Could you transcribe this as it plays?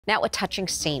Now a touching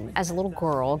scene as a little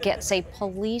girl gets a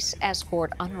police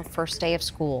escort on her first day of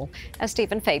school. As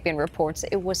Stephen Fabian reports,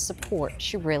 it was support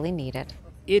she really needed.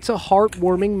 It's a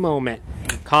heartwarming moment.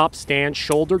 Cops stand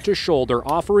shoulder to shoulder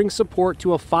offering support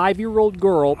to a 5-year-old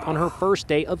girl on her first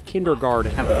day of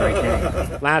kindergarten. Have a great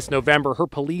day. Last November, her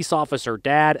police officer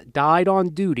dad died on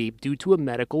duty due to a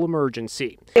medical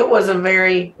emergency. It was a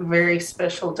very, very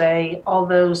special day. All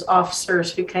those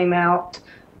officers who came out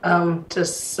to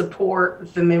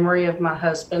support the memory of my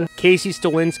husband. Casey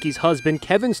Stolinsky's husband,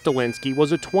 Kevin Stolinsky,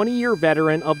 was a 20-year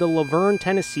veteran of the Vergne,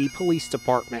 Tennessee Police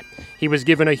Department. He was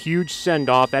given a huge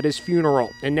send-off at his funeral,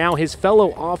 and now his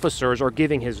fellow officers are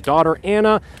giving his daughter,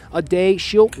 Anna, a day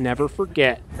she'll never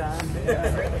forget.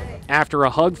 After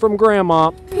a hug from Grandma,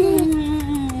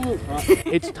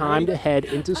 it's time to head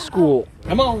into school.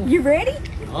 Come on. You ready?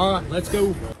 All right, let's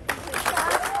go.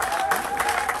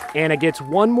 Anna gets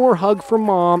one more hug from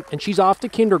Mom, and she's off to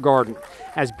kindergarten.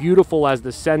 As beautiful as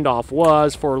the send-off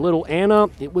was for little Anna,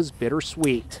 it was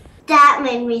bittersweet. That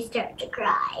made me start to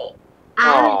cry.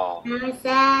 I was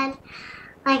sad.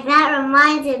 Like, that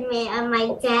reminded me of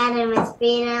my dad and Miss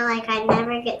Vita. Like, I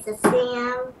never get to see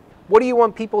him. What do you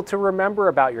want people to remember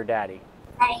about your daddy?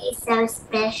 That he's so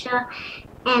special,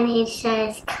 and he's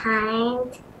just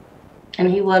kind.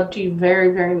 And he loved you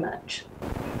very, very much.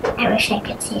 I wish I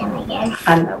could see him again.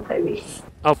 I know, baby.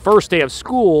 A first day of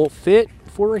school fit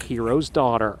for a hero's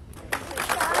daughter.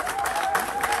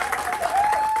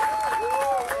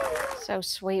 So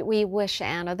sweet. We wish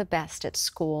Anna the best at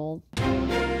school.